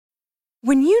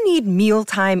When you need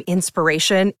mealtime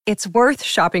inspiration, it's worth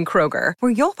shopping Kroger,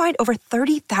 where you'll find over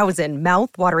 30,000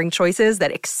 mouth-watering choices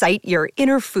that excite your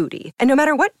inner foodie. And no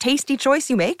matter what tasty choice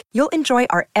you make, you'll enjoy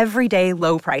our everyday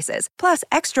low prices, plus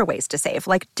extra ways to save,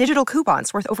 like digital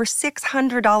coupons worth over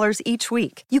 $600 each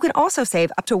week. You can also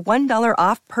save up to $1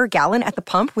 off per gallon at the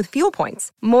pump with fuel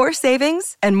points. More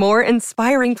savings and more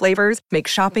inspiring flavors make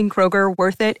shopping Kroger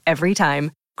worth it every time.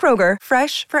 Kroger,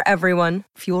 fresh for everyone.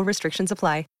 Fuel restrictions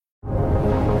apply.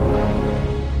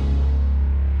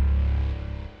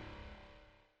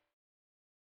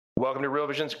 Welcome to Real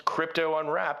Vision's Crypto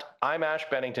Unwrapped. I'm Ash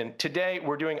Bennington. Today,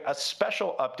 we're doing a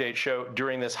special update show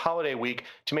during this holiday week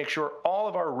to make sure all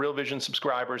of our Real Vision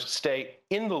subscribers stay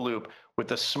in the loop with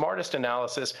the smartest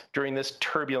analysis during this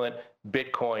turbulent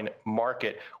Bitcoin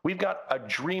market. We've got a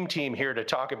dream team here to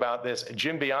talk about this.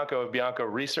 Jim Bianco of Bianco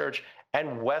Research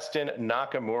and Weston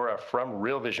Nakamura from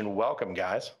Real Vision. Welcome,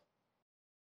 guys.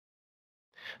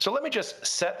 So let me just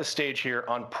set the stage here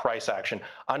on price action.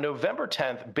 On November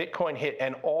 10th, Bitcoin hit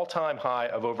an all-time high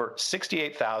of over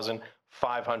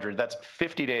 68,500. That's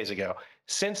 50 days ago.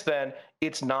 Since then,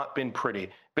 it's not been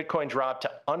pretty. Bitcoin dropped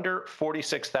to under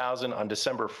 46,000 on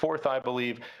December 4th, I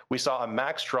believe. We saw a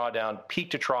max drawdown,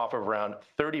 peak to trough of around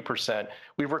 30%.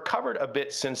 We've recovered a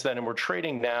bit since then, and we're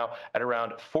trading now at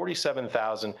around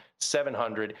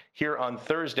 47,700 here on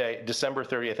Thursday, December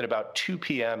 30th at about 2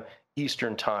 p.m.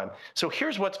 Eastern time. So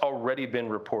here's what's already been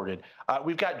reported.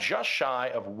 We've got just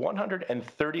shy of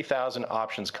 130,000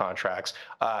 options contracts,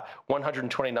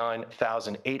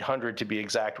 129,800 to be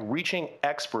exact, reaching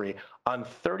expiry on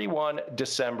 31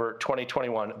 December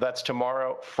 2021. That's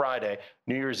tomorrow, Friday,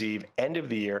 New Year's Eve, end of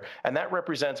the year. And that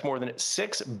represents more than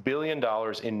 $6 billion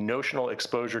in notional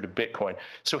exposure to Bitcoin.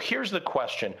 So here's the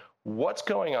question. What's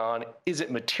going on? Is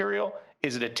it material?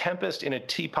 Is it a tempest in a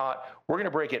teapot? We're going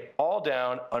to break it all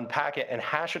down, unpack it, and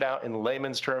hash it out in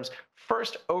layman's terms.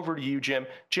 First, over to you, Jim.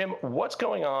 Jim, what's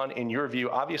going on in your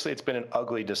view? Obviously, it's been an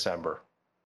ugly December.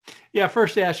 Yeah,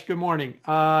 first, Ash, good morning.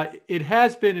 It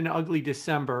has been an ugly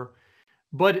December,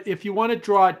 but if you want to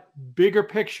draw a bigger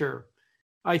picture,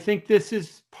 I think this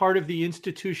is part of the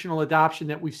institutional adoption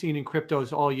that we've seen in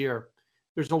cryptos all year.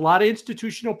 There's a lot of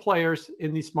institutional players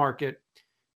in this market.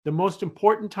 The most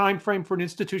important time frame for an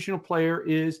institutional player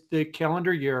is the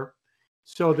calendar year.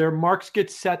 So their marks get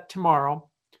set tomorrow.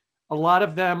 A lot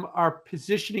of them are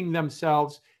positioning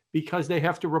themselves because they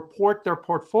have to report their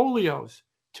portfolios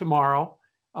tomorrow,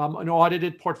 an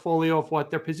audited portfolio of what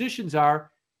their positions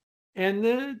are. And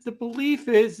the belief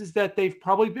is that they've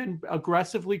probably been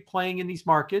aggressively playing in these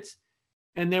markets,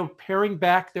 and they're paring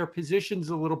back their positions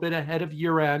a little bit ahead of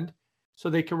year end so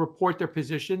they can report their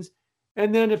positions.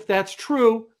 And then if that's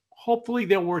true, hopefully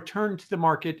they'll return to the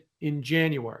market in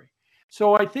January.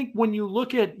 So I think when you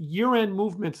look at year-end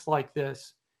movements like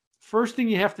this, first thing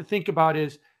you have to think about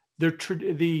is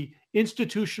the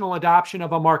institutional adoption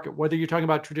of a market, whether you're talking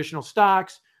about traditional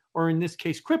stocks or in this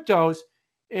case, cryptos,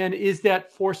 and is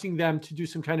that forcing them to do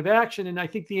some kind of action? And I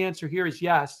think the answer here is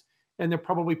yes, and they're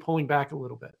probably pulling back a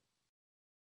little bit.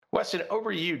 Weston,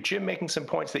 over to you. Jim making some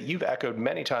points that you've echoed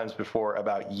many times before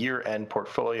about year-end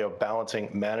portfolio balancing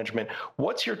management.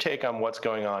 What's your take on what's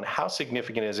going on? How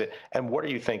significant is it? And what are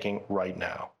you thinking right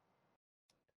now?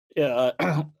 Yeah,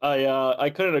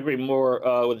 I couldn't agree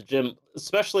more with Jim,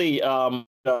 especially and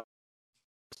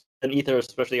Ether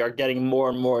especially are getting more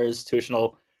and more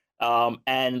institutional.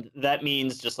 And that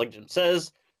means, just like Jim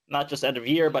says, not just end of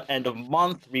year, but end of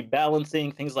month,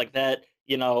 rebalancing, things like that.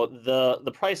 You know,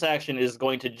 the price action is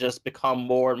going to just become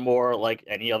more and more like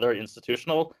any other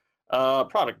institutional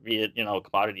product, be it,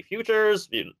 commodity futures,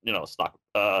 be it, stock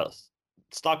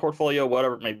portfolio,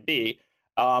 whatever it may be.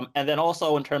 And then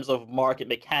also in terms of market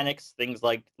mechanics, things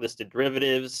like listed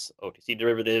derivatives, OTC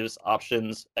derivatives,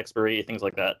 options, expiry, things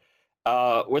like that.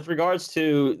 With regards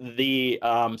to the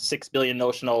 6 billion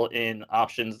notional in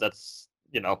options that's,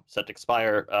 set to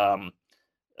expire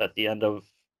at the end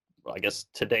of, I guess,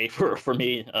 today for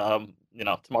me,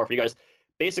 tomorrow for you guys.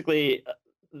 Basically,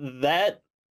 that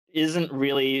isn't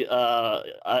really,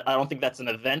 I don't think that's an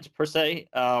event per se.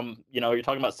 You're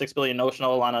talking about 6 billion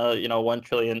notional on a, 1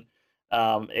 trillion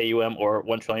AUM or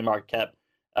 1 trillion market cap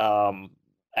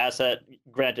asset.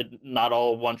 Granted, not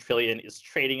all 1 trillion is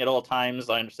trading at all times.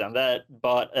 I understand that.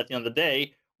 But at the end of the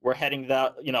day, we're heading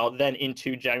that, then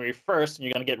into January 1st, and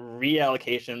you're going to get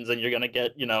reallocations, and you're going to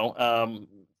get,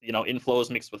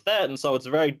 inflows mixed with that. And so it's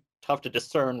very tough to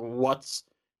discern what's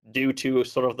due to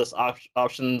sort of this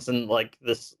options and like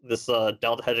this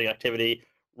delta hedging activity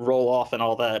roll off and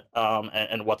all that,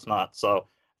 and what's not. So I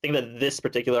think that this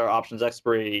particular options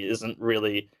expiry isn't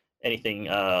really anything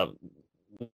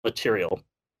material.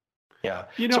 Yeah.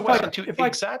 You know, So, Weston, to if I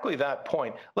exactly that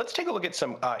point, let's take a look at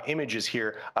some images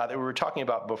here that we were talking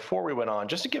about before we went on,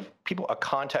 just to give people a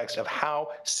context of how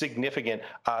significant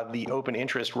the open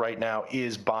interest right now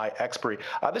is by expiry.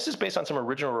 This is based on some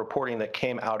original reporting that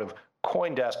came out of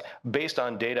CoinDesk based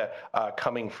on data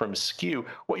coming from Skew.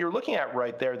 What you're looking at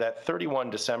right there, that 31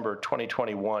 December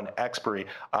 2021 expiry,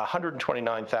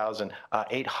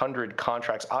 129,800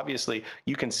 contracts. Obviously,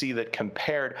 you can see that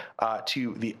compared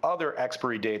to the other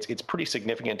expiry dates, it's pretty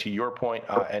significant to your point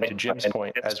and to Jim's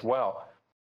point as well.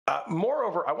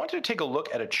 Moreover, I wanted to take a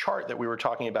look at a chart that we were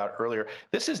talking about earlier.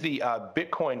 This is the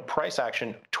Bitcoin price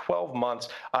action 12 months.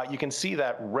 You can see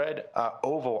that red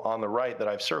oval on the right that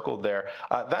I've circled there.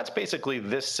 That's basically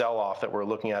this sell-off that we're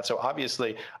looking at. So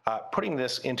obviously, putting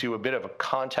this into a bit of a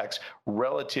context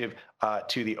relative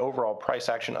to the overall price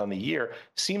action on the year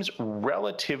seems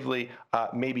relatively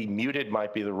maybe muted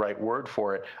might be the right word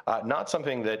for it. Not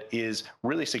something that is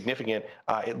really significant.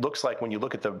 It looks like when you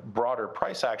look at the broader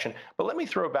price action. But let me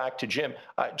throw back to Jim.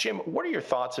 Jim, what are your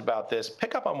thoughts about this?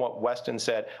 Pick up on what Weston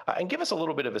said and give us a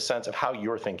little bit of a sense of how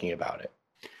you're thinking about it.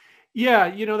 Yeah,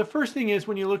 you know, the first thing is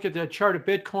when you look at the chart of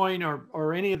Bitcoin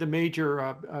or any of the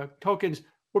major tokens,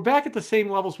 we're back at the same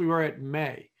levels we were at in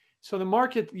May. So the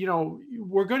market, you know,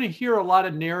 we're going to hear a lot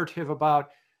of narrative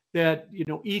about that, you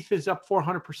know, ETH is up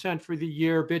 400% for the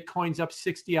year, Bitcoin's up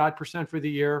 60 odd percent for the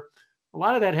year. A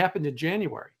lot of that happened in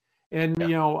January. And, you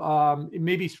know, it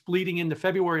may be bleeding into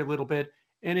February a little bit.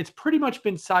 And it's pretty much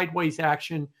been sideways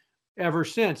action ever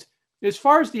since. As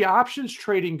far as the options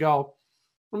trading go,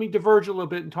 let me diverge a little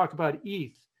bit and talk about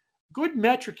ETH. Good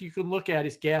metric you can look at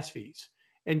is gas fees.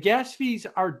 And gas fees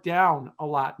are down a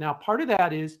lot. Now, part of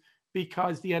that is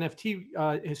because the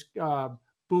NFT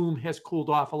boom has cooled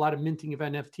off, a lot of minting of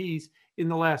NFTs in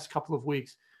the last couple of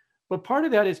weeks. But part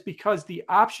of that is because the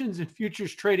options and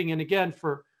futures trading, and again,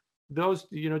 for those,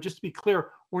 you know, just to be clear,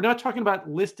 we're not talking about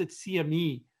listed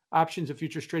CME options and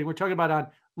futures trading. We're talking about on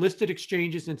listed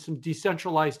exchanges and some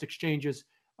decentralized exchanges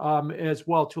as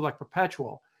well, too, like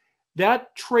Perpetual.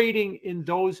 That trading in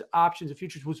those options and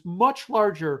futures was much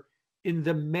larger in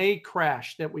the May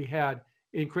crash that we had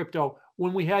in crypto,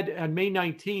 when we had on May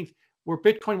 19th, where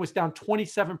Bitcoin was down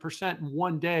 27% in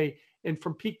one day, and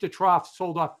from peak to trough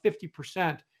sold off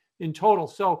 50% in total.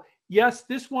 So yes,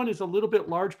 this one is a little bit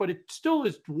large, but it still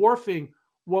is dwarfing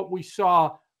what we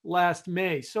saw last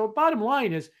May. So bottom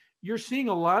line is you're seeing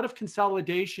a lot of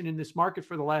consolidation in this market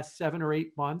for the last 7 or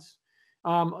 8 months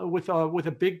with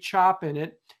a big chop in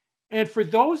it. And for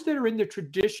those that are in the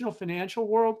traditional financial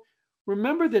world,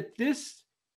 remember that this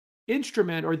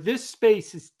instrument or this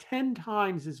space is 10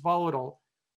 times as volatile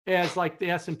as like the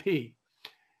S&P.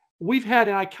 We've had,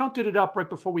 and I counted it up right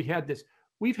before we had this,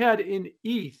 we've had in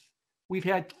ETH, we've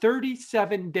had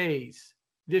 37 days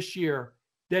this year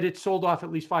that it sold off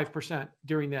at least 5%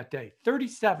 during that day.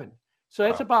 37. So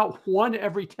that's about 1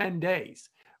 every 10 days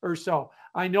or so.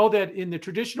 I know that in the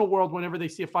traditional world, whenever they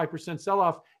see a 5%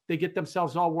 sell-off, they get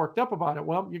themselves all worked up about it.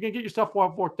 Well, you're going to get yourself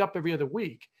worked up every other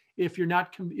week if you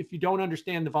don't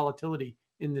understand the volatility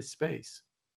in this space.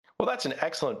 Well, that's an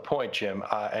excellent point, Jim.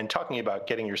 And talking about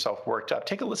getting yourself worked up,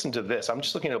 take a listen to this. I'm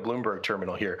just looking at a Bloomberg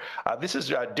terminal here. This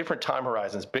is different time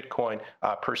horizons, Bitcoin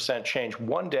percent change.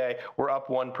 One day, we're up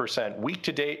 1%. Week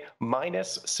to date,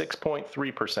 minus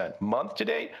 6.3%. Month to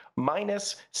date,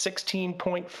 minus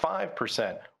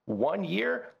 16.5%. 1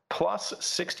 year, plus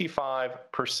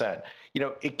 65%. You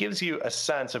know, it gives you a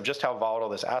sense of just how volatile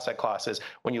this asset class is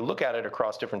when you look at it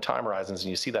across different time horizons and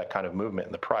you see that kind of movement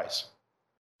in the price.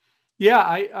 Yeah,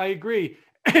 I agree.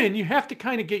 And you have to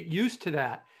kind of get used to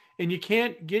that. And you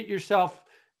can't get yourself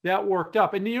that worked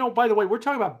up. And, you know, by the way, we're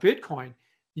talking about Bitcoin.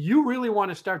 You really want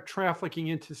to start trafficking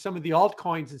into some of the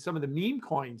altcoins and some of the meme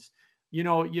coins.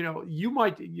 You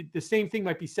might, the same thing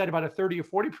might be said about a 30 or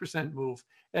 40% move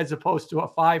as opposed to a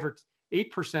 5 or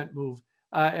 8% move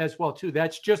as well, too.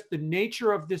 That's just the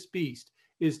nature of this beast,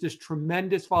 is this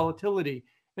tremendous volatility.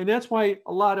 And that's why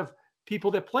a lot of people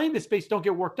that play in this space don't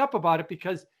get worked up about it,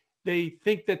 because they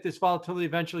think that this volatility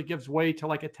eventually gives way to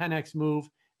like a 10x move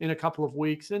in a couple of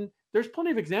weeks. And there's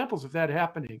plenty of examples of that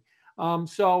happening.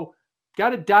 So got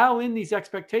to dial in these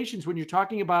expectations when you're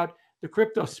talking about the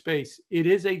crypto space. It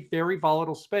is a very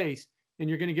volatile space, and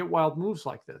you're going to get wild moves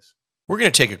like this. We're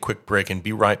going to take a quick break and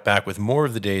be right back with more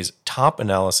of the day's top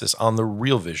analysis on the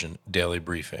Real Vision Daily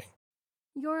Briefing.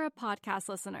 You're a podcast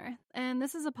listener, and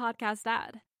this is a podcast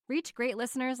ad. Reach great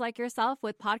listeners like yourself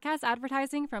with podcast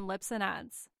advertising from Libsyn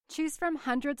Ads. Choose from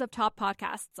hundreds of top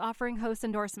podcasts offering host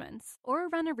endorsements, or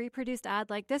run a reproduced ad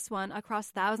like this one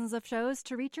across thousands of shows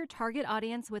to reach your target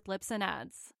audience with Libsyn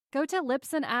Ads. Go to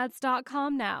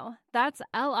libsynads.com now. That's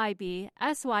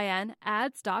LIBSYN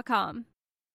ads.com.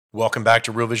 Welcome back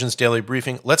to Real Vision's Daily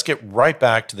Briefing. Let's get right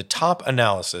back to the top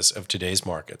analysis of today's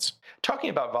markets. Talking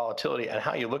about volatility and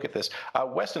how you look at this,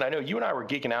 Weston, I know you and I were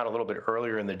geeking out a little bit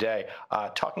earlier in the day,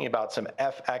 talking about some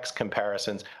FX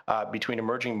comparisons between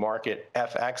emerging market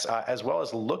FX, as well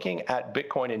as looking at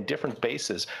Bitcoin in different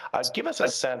bases. Give us a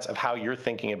sense of how you're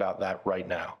thinking about that right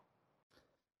now.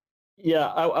 Yeah,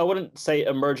 I wouldn't say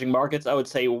emerging markets. I would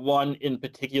say one in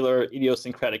particular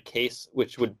idiosyncratic case,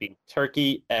 which would be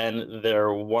Turkey and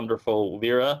their wonderful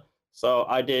lira. So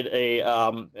I did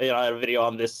I had a video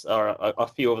on this, or a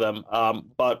few of them.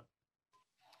 But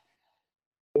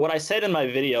what I said in my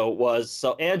video was,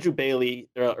 so Andrew Bailey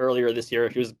earlier this year,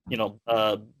 he was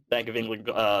Bank of England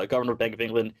governor of Bank of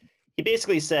England. He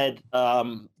basically said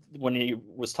when he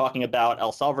was talking about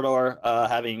El Salvador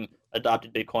having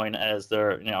adopted Bitcoin as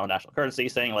their national currency,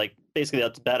 saying like basically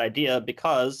that's a bad idea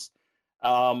because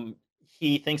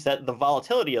he thinks that the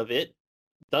volatility of it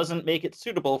doesn't make it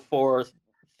suitable for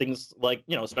things like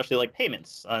especially like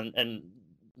payments and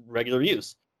regular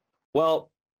use. Well,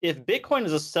 if Bitcoin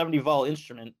is a 70 vol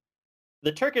instrument,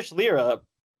 the Turkish lira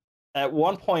at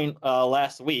one point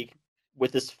last week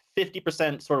with this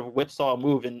 50% sort of whipsaw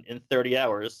move in 30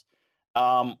 hours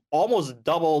almost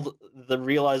doubled the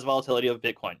realized volatility of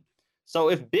Bitcoin. So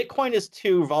if Bitcoin is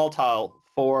too volatile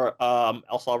for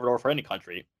El Salvador, for any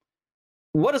country,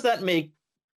 what does that make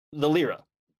the lira?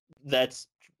 That's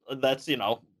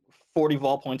 40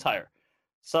 vol points higher.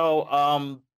 So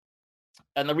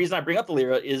and the reason I bring up the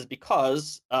lira is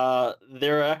because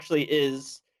there actually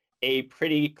is a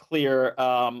pretty clear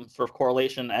sort of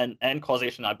correlation and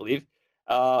causation, I believe,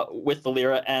 with the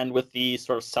lira and with the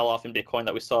sort of sell-off in Bitcoin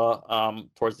that we saw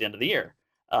towards the end of the year.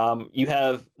 You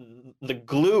have the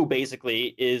glue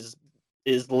basically is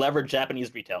levered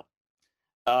Japanese retail.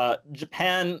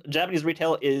 Japanese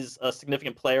retail is a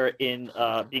significant player in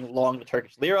being long the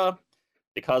Turkish lira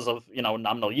because of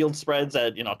nominal yield spreads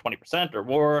at 20% or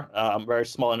more, very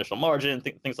small initial margin,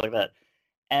 things like that,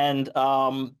 and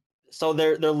so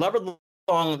they're levered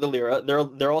long the lira.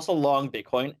 They're also long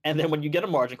Bitcoin, and then when you get a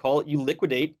margin call, you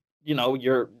liquidate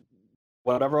your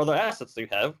whatever other assets you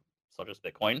have, such as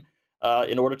Bitcoin,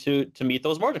 in order to meet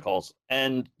those margin calls.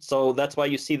 And so that's why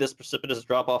you see this precipitous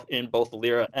drop off in both the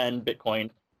lira and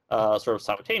Bitcoin sort of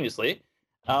simultaneously.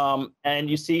 And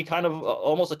you see kind of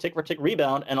almost a tick for tick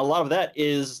rebound, and a lot of that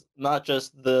is not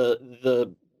just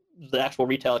the actual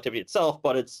retail activity itself,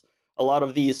 but it's a lot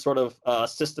of these sort of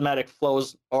systematic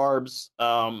flows, ARBs,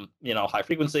 high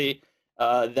frequency,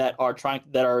 that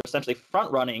are essentially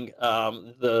front running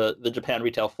the Japan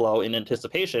retail flow in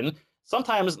anticipation.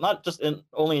 Sometimes not just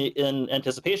only in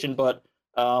anticipation, but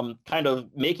kind of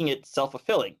making it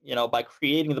self-fulfilling, by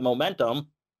creating the momentum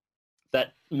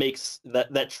that makes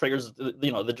that triggers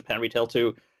the Japan retail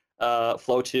to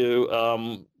flow to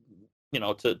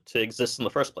to exist in the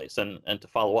first place and to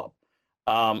follow up.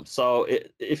 So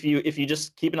if you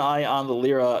just keep an eye on the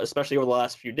lira, especially over the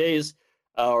last few days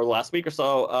or the last week or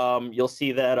so, you'll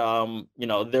see that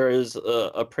there is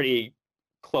a pretty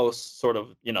close sort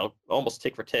of almost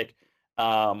tick for tick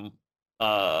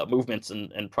movements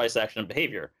and price action and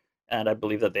behavior, and I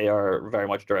believe that they are very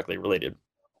much directly related.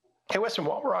 Hey, Weston,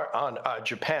 while we're on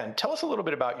Japan, tell us a little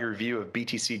bit about your view of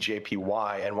BTC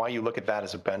JPY and why you look at that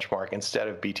as a benchmark instead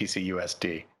of BTC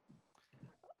USD.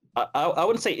 I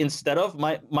wouldn't say instead of.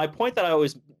 My point that I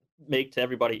always make to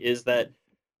everybody is that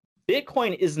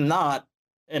Bitcoin is not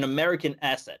an American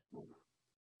asset.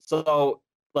 So,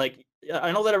 like,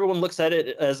 I know that everyone looks at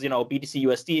it as BTC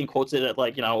USD and quotes it at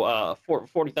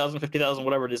 40,000, 50,000,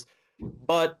 whatever it is,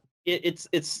 but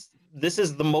this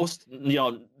is the most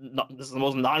this is the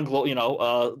most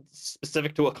non-global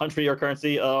specific to a country or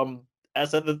currency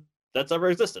asset that's ever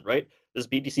existed, right? There's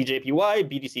BTC JPY,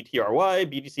 BTC TRY,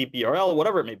 BTC BRL,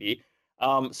 whatever it may be.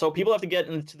 So people have to get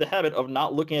into the habit of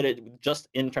not looking at it just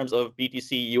in terms of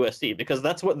BTC USD, because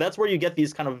that's where you get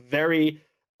these kind of very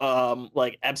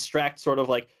abstract sort of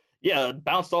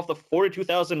bounced off the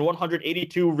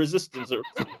 42,182 resistance or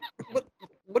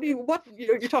what you're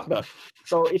talking about.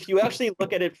 So if you actually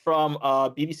look at it from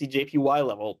BTC JPY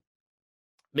level,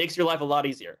 makes your life a lot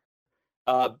easier.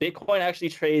 Bitcoin actually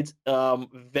trades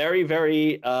very,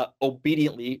 very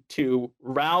obediently to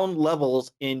round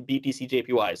levels in BTC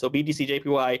JPY. So BTC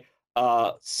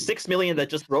JPY, 6 million that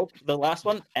just broke the last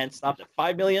one and stopped at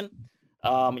 5 million,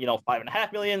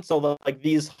 5.5 million. So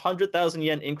these 100,000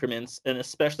 yen increments, and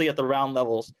especially at the round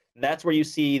levels, that's where you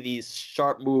see these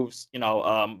sharp moves,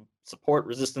 support,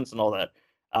 resistance, and all that.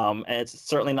 And it's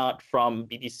certainly not from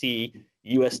BTC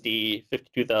USD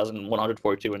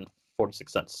 52,142 and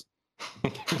 46 cents.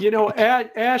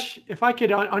 Ash, if I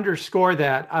could underscore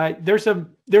that, there's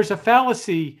a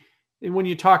fallacy when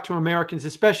you talk to Americans,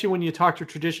 especially when you talk to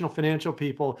traditional financial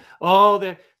people. Oh,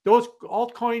 those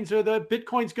altcoins or the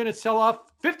Bitcoin's going to sell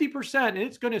off 50% and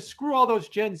it's going to screw all those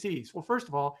Gen Zs. Well, first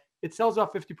of all, it sells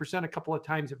off 50% a couple of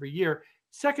times every year.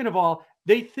 Second of all,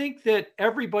 they think that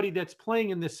everybody that's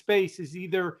playing in this space is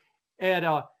either at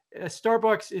a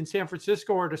Starbucks in San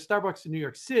Francisco or at a Starbucks in New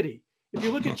York City. If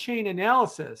you look at chain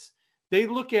analysis, they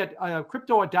look at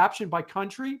crypto adoption by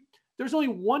country. There's only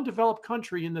one developed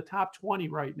country in the top 20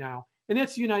 right now, and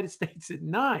that's the United States at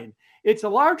 9. It's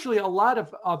largely a lot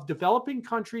of developing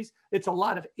countries. It's a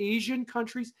lot of Asian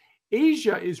countries.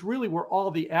 Asia is really where all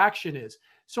the action is.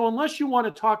 So unless you want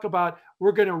to talk about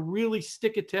we're going to really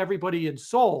stick it to everybody in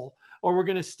Seoul or we're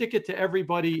going to stick it to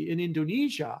everybody in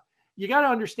Indonesia, you got to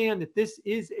understand that this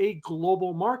is a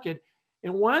global market.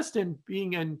 And Weston,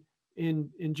 being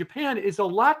in Japan, is a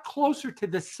lot closer to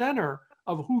the center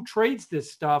of who trades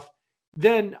this stuff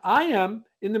than I am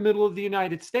in the middle of the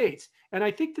United States. And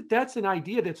I think that that's an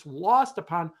idea that's lost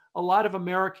upon a lot of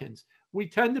Americans. We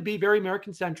tend to be very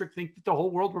American-centric, think that the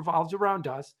whole world revolves around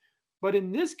us. But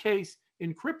in this case,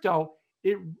 in crypto,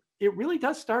 it really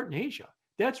does start in Asia.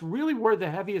 That's really where the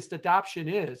heaviest adoption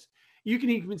is. You can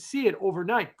even see it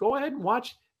overnight. Go ahead and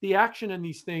watch the action on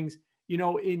these things,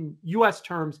 in U.S.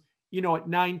 terms, at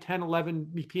 9, 10,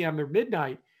 11 p.m. or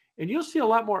midnight. And you'll see a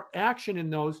lot more action in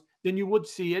those than you would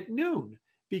see at noon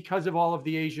because of all of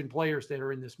the Asian players that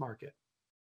are in this market.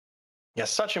 Yeah,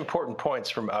 such important points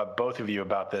from both of you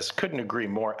about this. Couldn't agree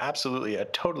more. Absolutely a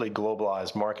totally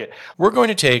globalized market. We're going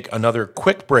to take another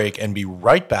quick break and be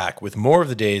right back with more of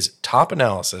the day's top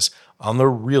analysis on the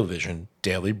Real Vision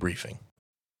Daily Briefing.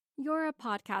 You're a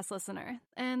podcast listener,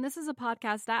 and this is a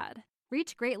podcast ad.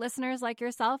 Reach great listeners like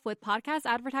yourself with podcast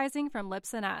advertising from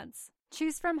Libsyn Ads.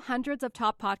 Choose from hundreds of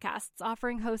top podcasts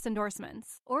offering host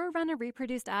endorsements, or run a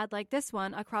reproduced ad like this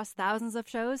one across thousands of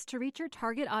shows to reach your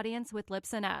target audience with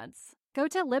Libsyn Ads. Go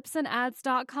to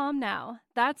libsynads.com now.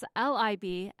 That's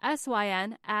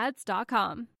LIBSYN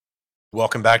ads.com.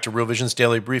 Welcome back to Real Vision's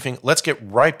Daily Briefing. Let's get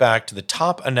right back to the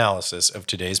top analysis of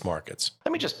today's markets.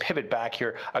 Let me just pivot back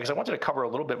here because I wanted to cover a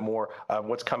little bit more of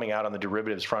what's coming out on the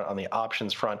derivatives front, on the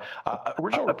options front.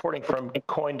 Original reporting from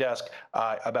CoinDesk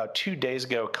about 2 days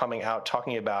ago coming out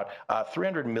talking about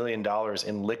 $300 million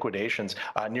in liquidations,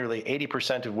 nearly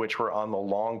 80% of which were on the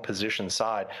long position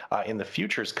side in the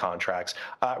futures contracts.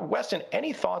 Weston,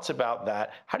 any thoughts about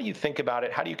that? How do you think about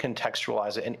it? How do you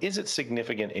contextualize it? And is it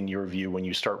significant in your view when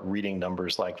you start reading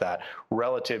numbers like that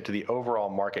relative to the overall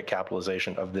market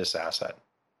capitalization of this asset?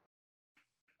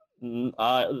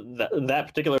 That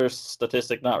particular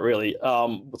statistic, not really.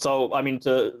 So, I mean,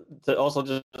 to also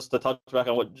just to touch back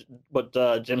on what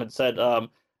Jim had said, I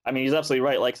mean, he's absolutely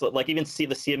right. Like even see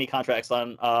the CME contracts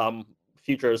on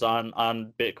futures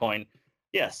on Bitcoin.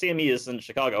 Yeah, CME is in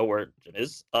Chicago, where Jim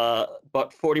is,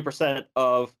 but 40%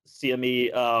 of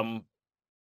CME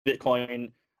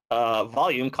Bitcoin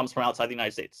volume comes from outside the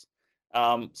United States.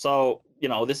 So,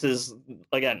 this is,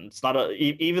 again, it's not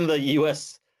even the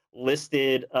U.S.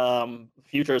 listed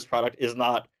futures product is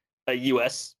not a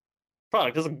U.S.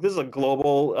 product. This is a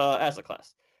global asset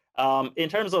class. In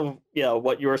terms of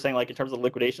what you were saying, like in terms of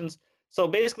liquidations. So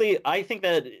basically, I think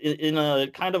that in a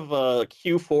kind of a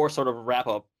Q4 sort of wrap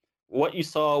up, what you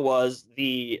saw was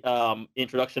the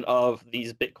introduction of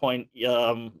these Bitcoin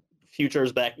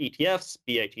futures-backed ETFs,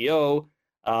 BITO.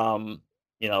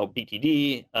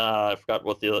 BTD. I forgot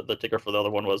what the ticker for the other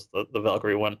one was, the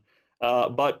Valkyrie one.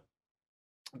 But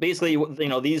basically,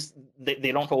 these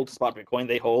they don't hold spot Bitcoin.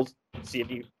 They hold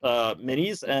CME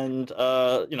minis and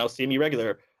CME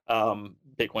regular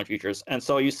Bitcoin futures. And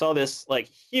so you saw this like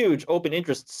huge open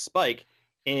interest spike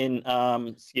in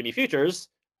CME futures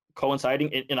coinciding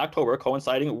in October,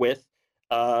 coinciding with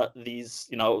these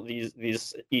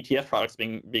ETF products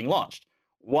being launched.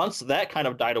 Once that kind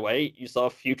of died away, you saw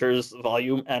futures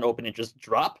volume and open interest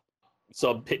drop.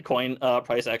 So Bitcoin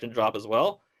price action drop as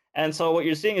well. And so what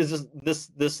you're seeing is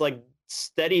just this like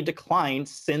steady decline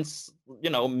since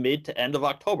mid to end of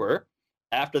October,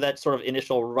 after that sort of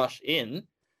initial rush in.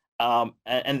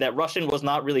 And that rush in was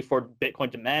not really for Bitcoin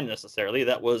demand necessarily.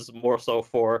 That was more so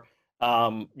for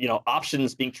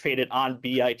options being traded on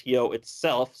BITO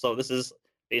itself. So this is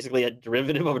basically a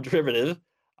derivative of a derivative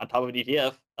on top of an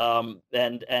ETF,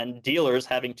 and dealers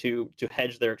having to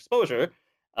hedge their exposure,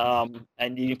 and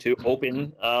needing to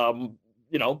open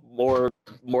more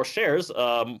shares,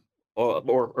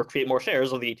 or create more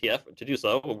shares of the ETF to do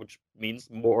so, which means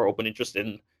more open interest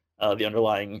in the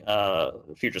underlying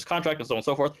futures contract and so on and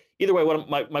so forth. Either way,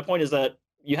 my point is that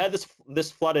you had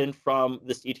this flood in from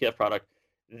this ETF product.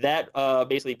 That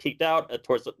basically peaked out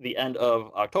towards the end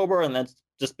of October, and that's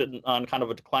just been on kind of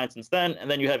a decline since then. And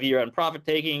then you have year-end profit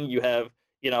taking, you have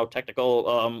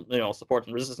technical support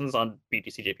and resistance on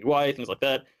BTC JPY, things like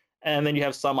that, and then you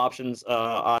have some options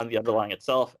on the underlying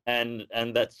itself, and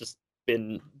that's just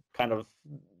been kind of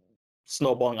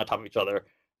snowballing on top of each other.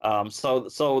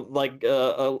 So like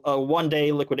a 1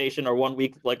 day liquidation or 1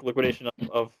 week like liquidation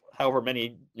of however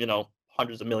many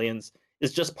hundreds of millions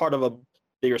is just part of a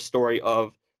bigger story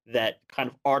of that kind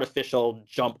of artificial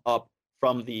jump up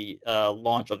from the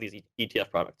launch of these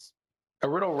ETF products. A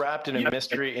riddle wrapped in a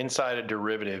mystery inside a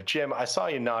derivative. Jim, I saw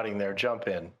you nodding there. Jump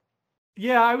in.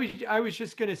 Yeah, I was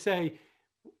just going to say,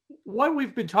 what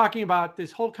we've been talking about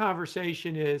this whole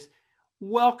conversation is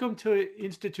welcome to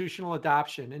institutional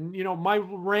adoption. And, my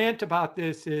rant about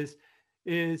this is,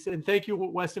 and thank you,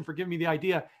 Weston, for giving me the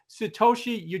idea.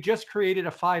 Satoshi, you just created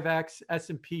a 5X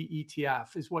S&P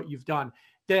ETF is what you've done.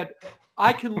 That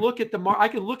I can look at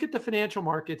the financial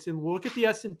markets and look at the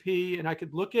S&P, and I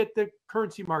could look at the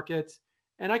currency markets,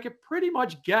 and I could pretty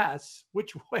much guess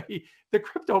which way the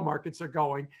crypto markets are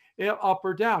going, up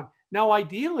or down. Now,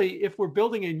 ideally, if we're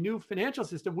building a new financial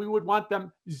system, we would want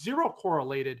them zero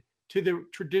correlated to the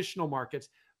traditional markets.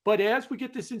 But as we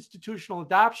get this institutional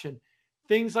adoption,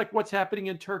 things like what's happening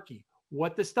in Turkey,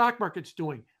 what the stock market's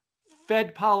doing,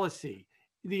 Fed policy,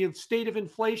 the state of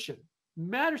inflation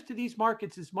matters to these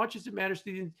markets as much as it matters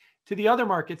to the other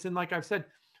markets. And like I've said,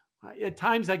 at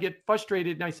times I get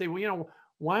frustrated and I say, well,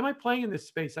 why am I playing in this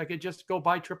space? I could just go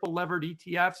buy triple levered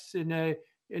ETFs in a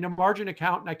margin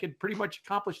account, and I could pretty much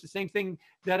accomplish the same thing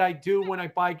that I do when I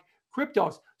buy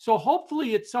cryptos. So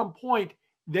hopefully at some point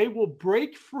they will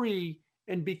break free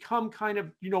and become kind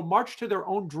of, march to their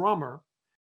own drummer.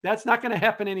 That's not going to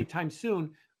happen anytime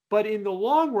soon. But in the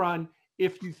long run,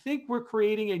 if you think we're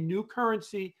creating a new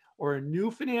currency or a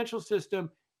new financial system,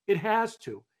 it has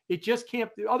to. It just can't.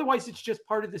 Otherwise, it's just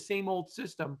part of the same old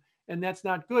system, and that's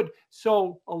not good.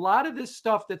 So a lot of this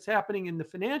stuff that's happening in the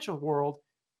financial world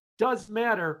does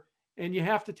matter, and you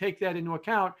have to take that into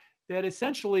account, that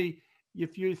essentially,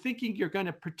 if you're thinking you're going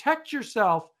to protect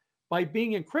yourself by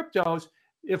being in cryptos,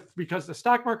 because the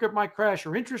stock market might crash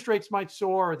or interest rates might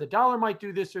soar or the dollar might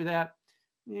do this or that,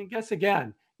 I guess,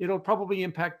 again, it'll probably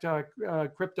impact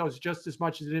cryptos just as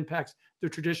much as it impacts the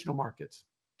traditional markets.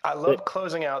 I love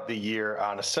closing out the year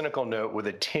on a cynical note with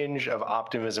a tinge of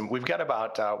optimism. We've got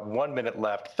about 1 minute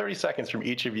left, 30 seconds from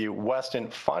each of you. Weston,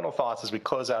 final thoughts as we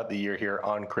close out the year here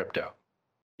on crypto.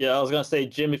 Yeah, I was going to say,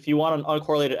 Jim, if you want an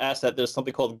uncorrelated asset, there's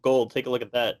something called gold. Take a look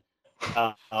at that.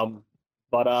 Yeah,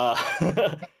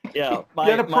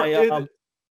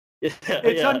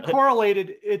 it's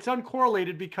uncorrelated. It's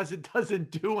uncorrelated because it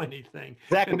doesn't do anything,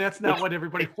 exactly. And that's not what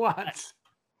everybody wants.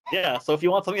 Yeah, so if you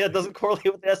want something that doesn't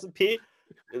correlate with the S&P,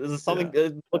 this is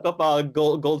something. Look up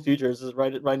gold futures. Is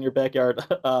right in your backyard.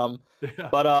 So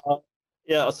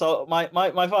my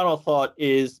final thought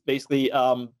is basically,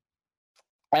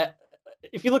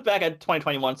 if you look back at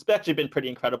 2021, it's actually been pretty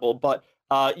incredible. But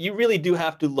you really do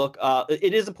have to look.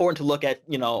 It is important to look at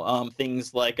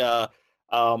things like Glassnode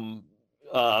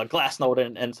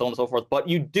and so on and so forth. But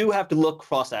you do have to look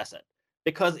cross asset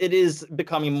because it is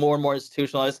becoming more and more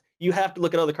institutionalized. You have to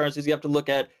look at other currencies. You have to look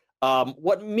at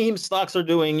what meme stocks are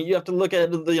doing. You have to look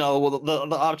at the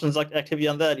options like activity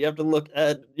on that. You have to look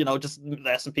at just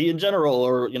the S&P in general,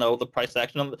 or the price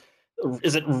action on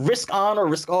is it risk on or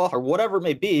risk off or whatever it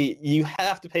may be. You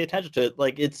have to pay attention to it.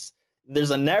 Like there's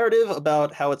a narrative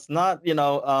about how it's not there's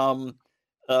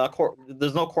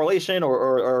no correlation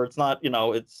or it's not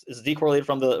it's decorrelated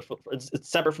from it's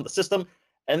separate from the system,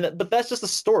 but that's just a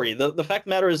story. The fact of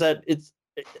the matter is that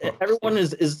everyone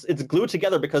is glued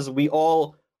together because we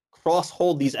all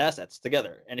cross-hold these assets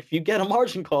together. And if you get a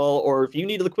margin call or if you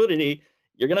need liquidity,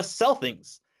 you're going to sell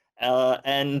things.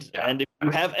 And if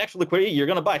you have extra liquidity, you're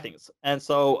going to buy things. And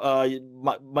so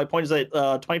my point is that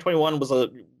 2021 was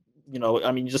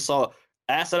you just saw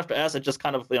asset after asset just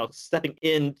kind of stepping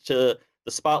into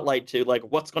the spotlight to like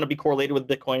what's going to be correlated with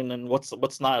Bitcoin and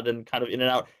what's not, and kind of in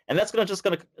and out. And that's going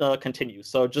to continue.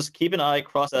 So just keep an eye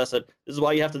cross-asset. This is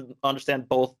why you have to understand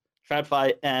both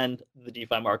TradFi and the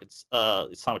DeFi markets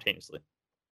simultaneously.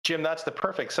 Jim, that's the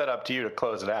perfect setup to you to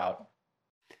close it out.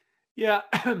 Yeah,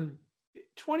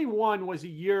 21 was a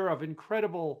year of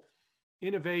incredible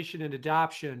innovation and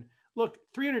adoption. Look,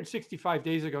 365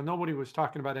 days ago, nobody was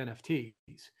talking about NFTs.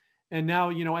 And now,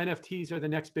 NFTs are the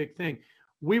next big thing.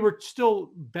 We were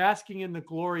still basking in the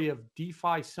glory of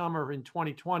DeFi summer in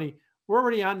 2020. We're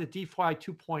already on the DeFi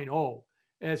 2.0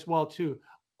 as well, too.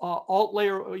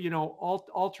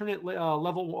 Alternate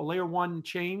level layer one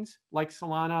chains like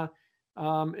Solana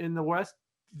in the West,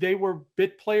 they were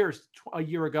bit players a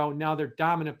year ago. Now they're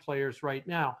dominant players right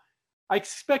now. I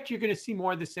expect you're going to see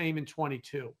more of the same in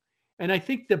 22. And I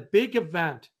think the big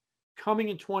event coming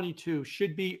in 22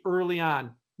 should be early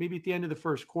on, maybe at the end of the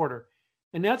first quarter.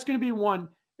 And that's going to be one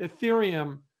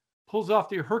Ethereum pulls off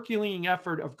the Herculean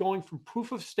effort of going from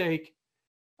proof of stake,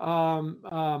 proof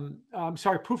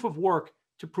of work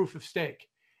to proof of stake.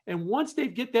 And once they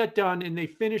get that done and they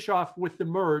finish off with the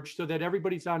merge so that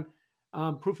everybody's on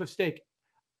proof of stake,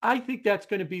 I think that's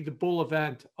going to be the bull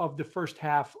event of the first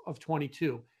half of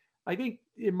 22. I think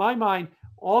in my mind,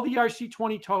 all the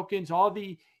ERC20 tokens, all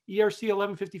the ERC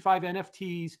 1155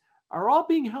 NFTs are all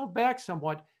being held back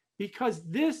somewhat because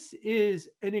this is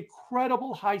an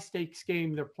incredible high stakes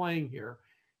game they're playing here.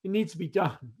 It needs to be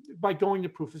done by going to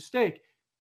proof of stake.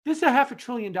 This is a $500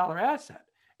 billion asset.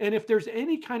 And if there's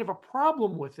any kind of a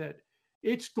problem with it,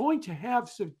 it's going to have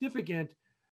significant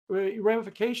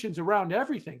ramifications around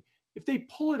everything. If they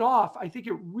pull it off, I think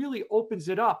it really opens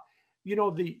it up. You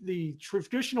know, the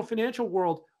traditional financial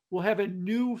world will have a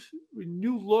new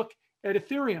look at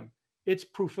Ethereum. It's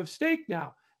proof of stake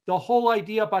now. The whole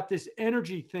idea about this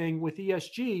energy thing with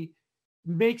ESG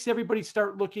makes everybody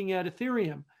start looking at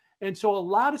Ethereum. And so a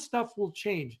lot of stuff will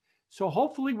change. So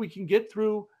hopefully we can get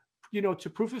through, to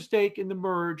proof of stake in the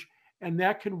merge, and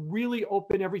that can really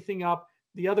open everything up.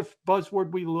 The other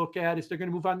buzzword we look at is they're going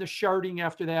to move on to sharding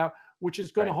after that, which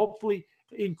is going to hopefully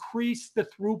increase the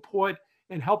throughput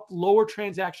and help lower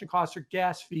transaction costs or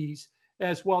gas fees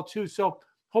as well too. So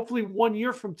hopefully 1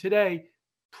 year from today,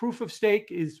 proof of stake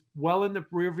is well in the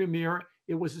rearview mirror.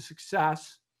 It was a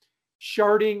success.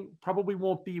 Sharding probably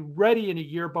won't be ready in a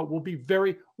year, but we'll be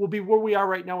where we are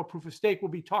right now with proof of stake. We'll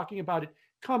be talking about it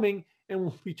coming, and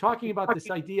we'll be talking about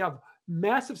this idea of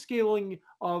massive scaling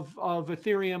of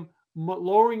Ethereum,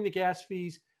 lowering the gas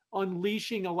fees,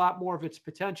 unleashing a lot more of its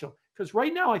potential. Because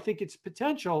right now, I think its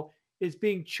potential is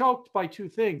being choked by two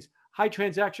things: high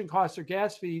transaction costs or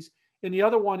gas fees, and the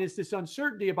other one is this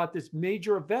uncertainty about this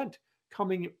major event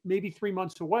coming maybe 3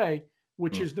 months away,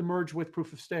 which is the merge with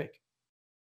proof of stake.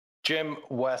 Jim,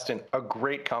 Weston, a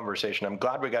great conversation. I'm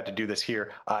glad we got to do this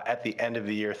here at the end of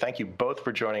the year. Thank you both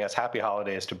for joining us. Happy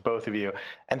holidays to both of you.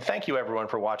 And thank you, everyone,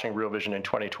 for watching Real Vision in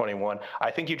 2021. I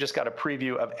think you just got a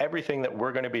preview of everything that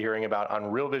we're going to be hearing about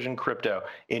on Real Vision Crypto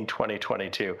in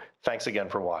 2022. Thanks again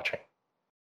for watching.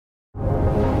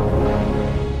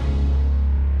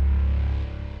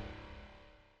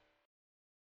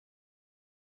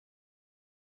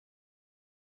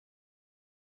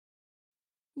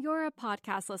 You're a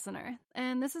podcast listener,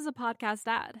 and this is a podcast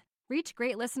ad. Reach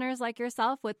great listeners like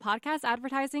yourself with podcast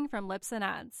advertising from Libsyn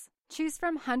Ads. Choose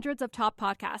from hundreds of top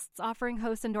podcasts offering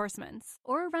host endorsements,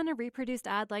 or run a reproduced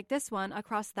ad like this one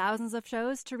across thousands of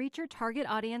shows to reach your target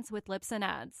audience with Libsyn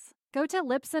Ads. Go to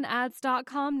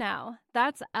libsynads.com now.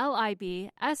 That's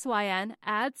LIBSYN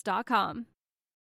ads.com.